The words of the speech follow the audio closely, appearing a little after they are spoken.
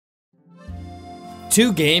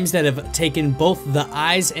Two games that have taken both the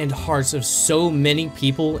eyes and hearts of so many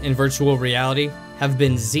people in virtual reality have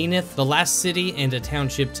been Zenith, The Last City, and A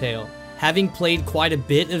Township Tale. Having played quite a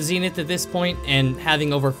bit of Zenith at this point, and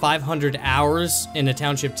having over 500 hours in A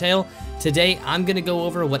Township Tale, today I'm going to go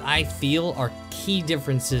over what I feel are key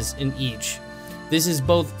differences in each. This is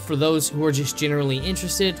both for those who are just generally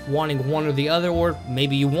interested, wanting one or the other, or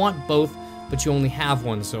maybe you want both, but you only have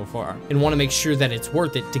one so far, and want to make sure that it's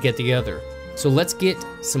worth it to get the other. So let's get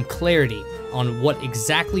some clarity on what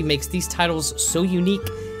exactly makes these titles so unique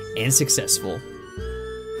and successful.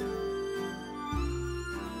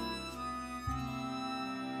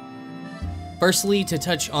 Firstly, to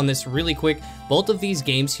touch on this really quick, both of these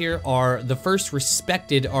games here are the first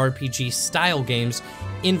respected RPG style games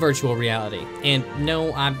in virtual reality. And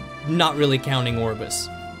no, I'm not really counting Orbis.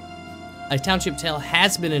 A Township Tale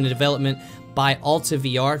has been in development by Alta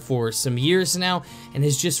VR for some years now, and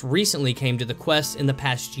has just recently came to the Quest in the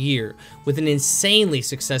past year, with an insanely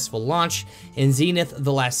successful launch, and Zenith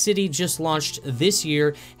The Last City just launched this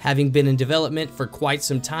year, having been in development for quite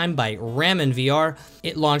some time by Ramen VR.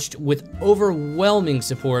 It launched with overwhelming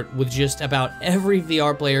support, with just about every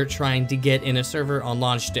VR player trying to get in a server on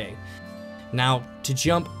launch day. Now, to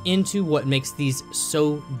jump into what makes these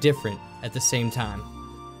so different at the same time.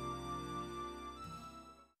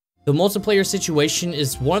 The multiplayer situation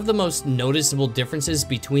is one of the most noticeable differences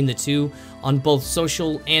between the two on both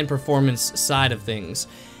social and performance side of things.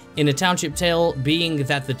 In A Township Tale, being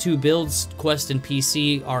that the two builds, Quest and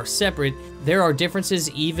PC, are separate, there are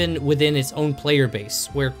differences even within its own player base,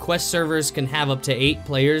 where Quest servers can have up to 8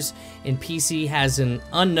 players, and PC has an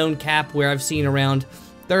unknown cap where I've seen around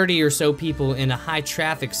 30 or so people in a high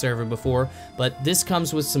traffic server before, but this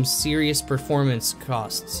comes with some serious performance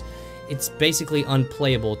costs. It's basically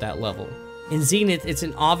unplayable at that level. In Zenith, it's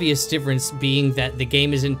an obvious difference, being that the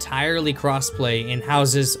game is entirely crossplay and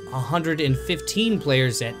houses 115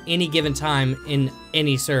 players at any given time in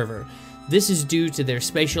any server. This is due to their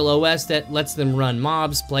spatial OS that lets them run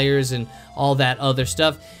mobs, players, and all that other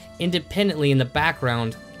stuff independently in the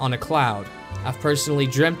background on a cloud. I've personally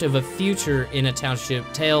dreamt of a future in A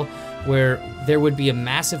Township Tale where there would be a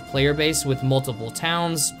massive player base with multiple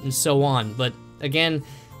towns and so on, but again,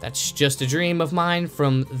 that's just a dream of mine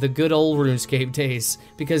from the good old RuneScape days,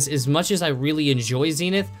 because as much as I really enjoy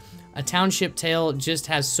Zenith, A Township Tale just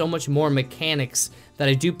has so much more mechanics that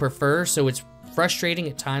I do prefer, so it's frustrating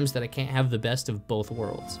at times that I can't have the best of both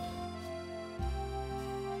worlds.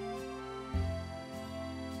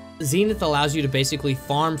 Zenith allows you to basically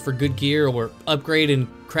farm for good gear or upgrade and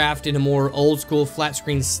craft in a more old school flat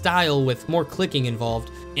screen style with more clicking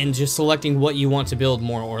involved and just selecting what you want to build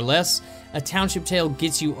more or less. A Township Tale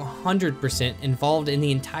gets you 100% involved in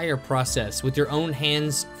the entire process with your own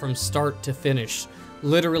hands from start to finish,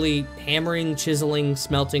 literally hammering, chiseling,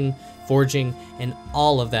 smelting, forging, and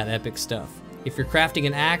all of that epic stuff. If you're crafting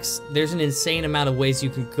an axe, there's an insane amount of ways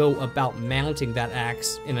you can go about mounting that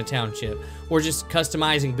axe in a township, or just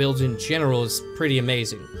customizing builds in general is pretty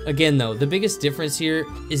amazing. Again though, the biggest difference here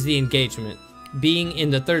is the engagement. Being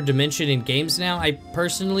in the third dimension in games now, I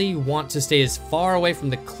personally want to stay as far away from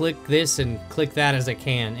the click this and click that as I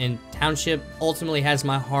can, and Township ultimately has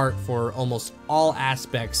my heart for almost all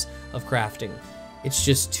aspects of crafting. It's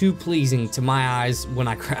just too pleasing to my eyes when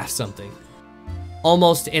I craft something.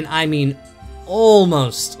 Almost, and I mean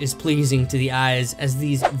almost as pleasing to the eyes as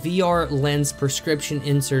these VR lens prescription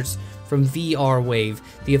inserts from VR Wave,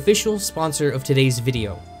 the official sponsor of today's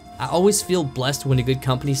video. I always feel blessed when a good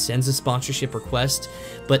company sends a sponsorship request,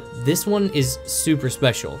 but this one is super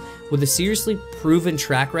special. With a seriously proven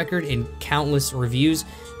track record and countless reviews,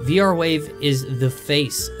 VR Wave is the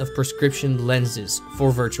face of prescription lenses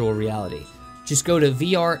for virtual reality. Just go to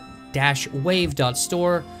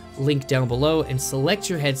vr-wave.store, link down below, and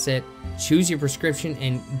select your headset, choose your prescription,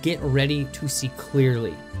 and get ready to see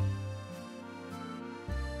clearly.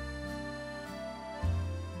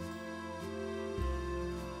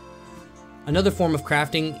 Another form of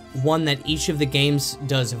crafting, one that each of the games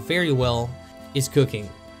does very well, is cooking.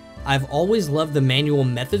 I've always loved the manual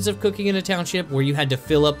methods of cooking in A Township, where you had to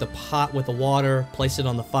fill up the pot with the water, place it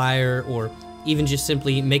on the fire, or even just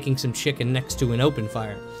simply making some chicken next to an open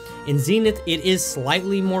fire. In Zenith, it is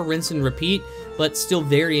slightly more rinse and repeat, but still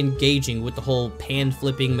very engaging with the whole pan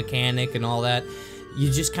flipping mechanic and all that.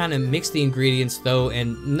 You just kind of mix the ingredients though,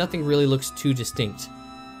 and nothing really looks too distinct.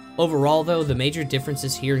 Overall though, the major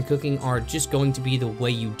differences here in cooking are just going to be the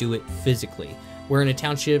way you do it physically, where in A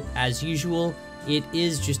Township, as usual, it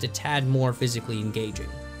is just a tad more physically engaging.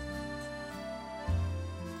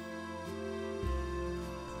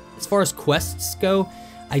 As far as quests go,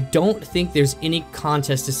 I don't think there's any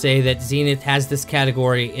contest to say that Zenith has this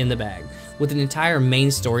category in the bag. With an entire main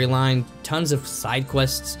storyline, tons of side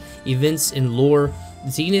quests, events, and lore,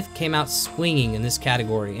 Zenith came out swinging in this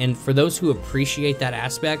category, and for those who appreciate that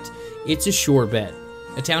aspect, it's a sure bet.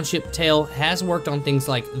 A Township Tale has worked on things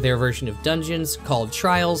like their version of dungeons, called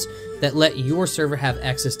Trials, that let your server have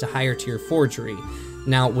access to higher tier forgery.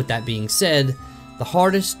 Now, with that being said, the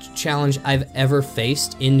hardest challenge I've ever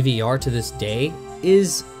faced in VR to this day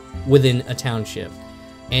is within a township.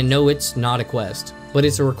 And no, it's not a quest, but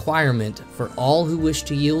it's a requirement for all who wish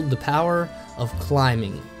to yield the power of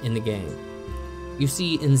climbing in the game. You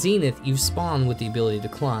see, in Zenith, you spawn with the ability to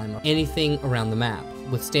climb anything around the map,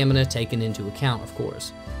 with stamina taken into account, of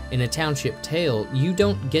course. In a Township Tale, you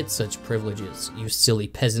don't get such privileges, you silly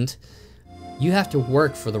peasant. You have to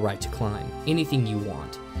work for the right to climb anything you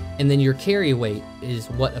want, and then your carry weight is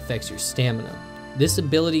what affects your stamina. This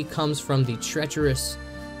ability comes from the treacherous,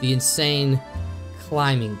 the insane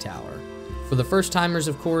climbing tower. For the first timers,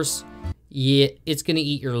 of course, yeah, it's gonna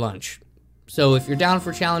eat your lunch. So if you're down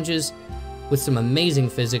for challenges with some amazing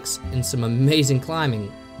physics and some amazing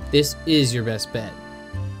climbing, this is your best bet.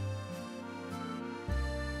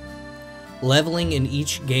 Leveling in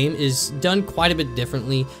each game is done quite a bit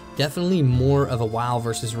differently, definitely more of a WoW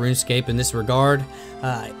versus RuneScape in this regard.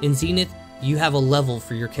 In Zenith, you have a level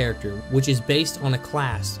for your character, which is based on a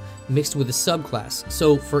class mixed with a subclass.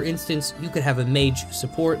 So for instance, you could have a mage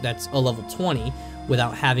support that's a level 20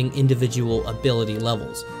 without having individual ability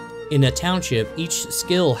levels. In a township, each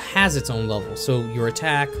skill has its own level, so your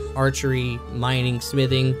attack, archery, mining,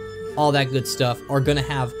 smithing, all that good stuff are going to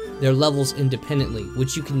have their levels independently,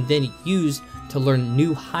 which you can then use to learn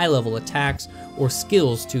new high-level attacks or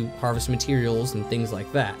skills to harvest materials and things like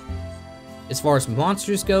that. As far as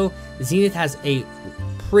monsters go, Zenith has a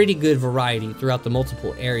pretty good variety throughout the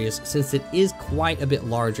multiple areas since it is quite a bit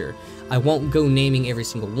larger. I won't go naming every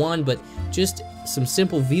single one, but just some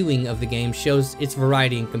simple viewing of the game shows its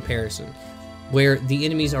variety in comparison, where the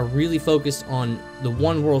enemies are really focused on the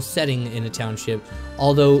one world setting in a township,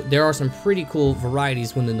 although there are some pretty cool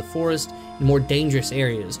varieties within the forest and more dangerous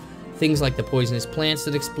areas. Things like the poisonous plants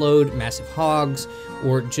that explode, massive hogs,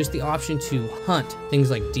 or just the option to hunt things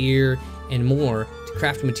like deer and more to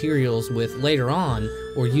craft materials with later on,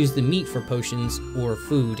 or use the meat for potions or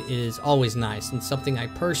food is always nice, and something I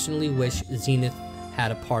personally wish Zenith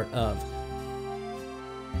had a part of.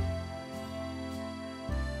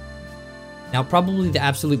 Now, probably the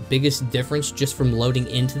absolute biggest difference just from loading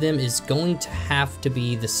into them is going to have to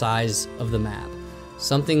be the size of the map,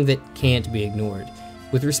 something that can't be ignored.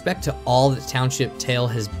 With respect to all that Township Tale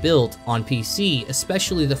has built on PC,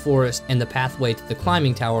 especially the forest and the pathway to the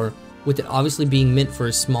climbing tower, with it obviously being meant for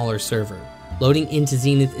a smaller server. Loading into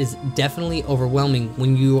Zenith is definitely overwhelming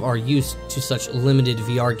when you are used to such limited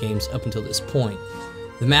VR games up until this point.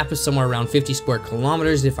 The map is somewhere around 50 square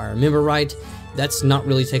kilometers if I remember right. That's not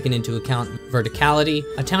really taken into account verticality.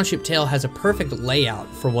 A Township Tale has a perfect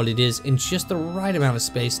layout for what it is and just the right amount of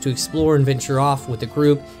space to explore and venture off with a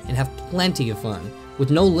group and have plenty of fun, with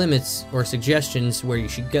no limits or suggestions where you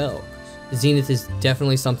should go. Zenith is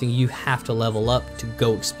definitely something you have to level up to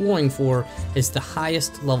go exploring for, as the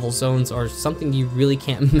highest level zones are something you really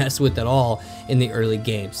can't mess with at all in the early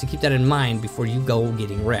game, so keep that in mind before you go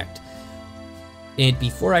getting wrecked. And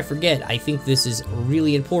before I forget, I think this is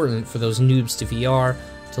really important for those noobs to VR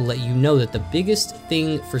to let you know that the biggest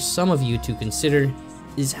thing for some of you to consider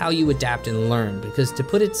is how you adapt and learn, because to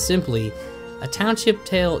put it simply, a Township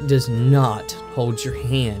Tale does not hold your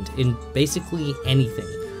hand in basically anything.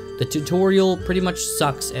 The tutorial pretty much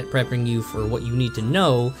sucks at prepping you for what you need to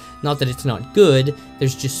know, not that it's not good,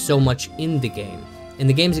 there's just so much in the game. And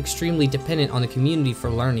the game's extremely dependent on the community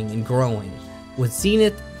for learning and growing. With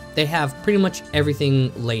Zenith, they have pretty much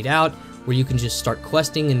everything laid out where you can just start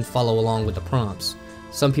questing and follow along with the prompts.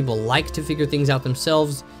 Some people like to figure things out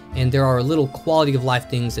themselves, and there are little quality of life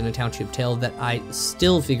things in a Township Tale that I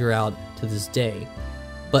still figure out to this day.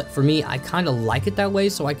 But for me, I kind of like it that way,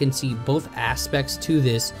 so I can see both aspects to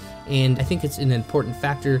this, and I think it's an important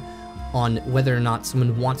factor on whether or not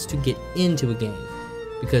someone wants to get into a game,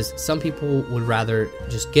 because some people would rather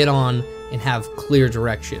just get on and have clear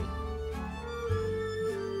direction.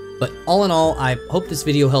 But all in all, I hope this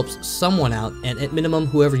video helps someone out, and at minimum,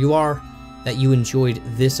 whoever you are, that you enjoyed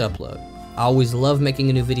this upload. I always love making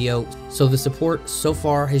a new video, so the support so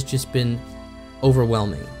far has just been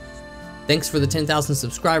overwhelming. Thanks for the 10,000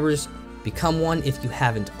 subscribers, become one if you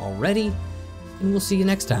haven't already, and we'll see you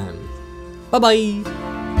next time. Bye bye!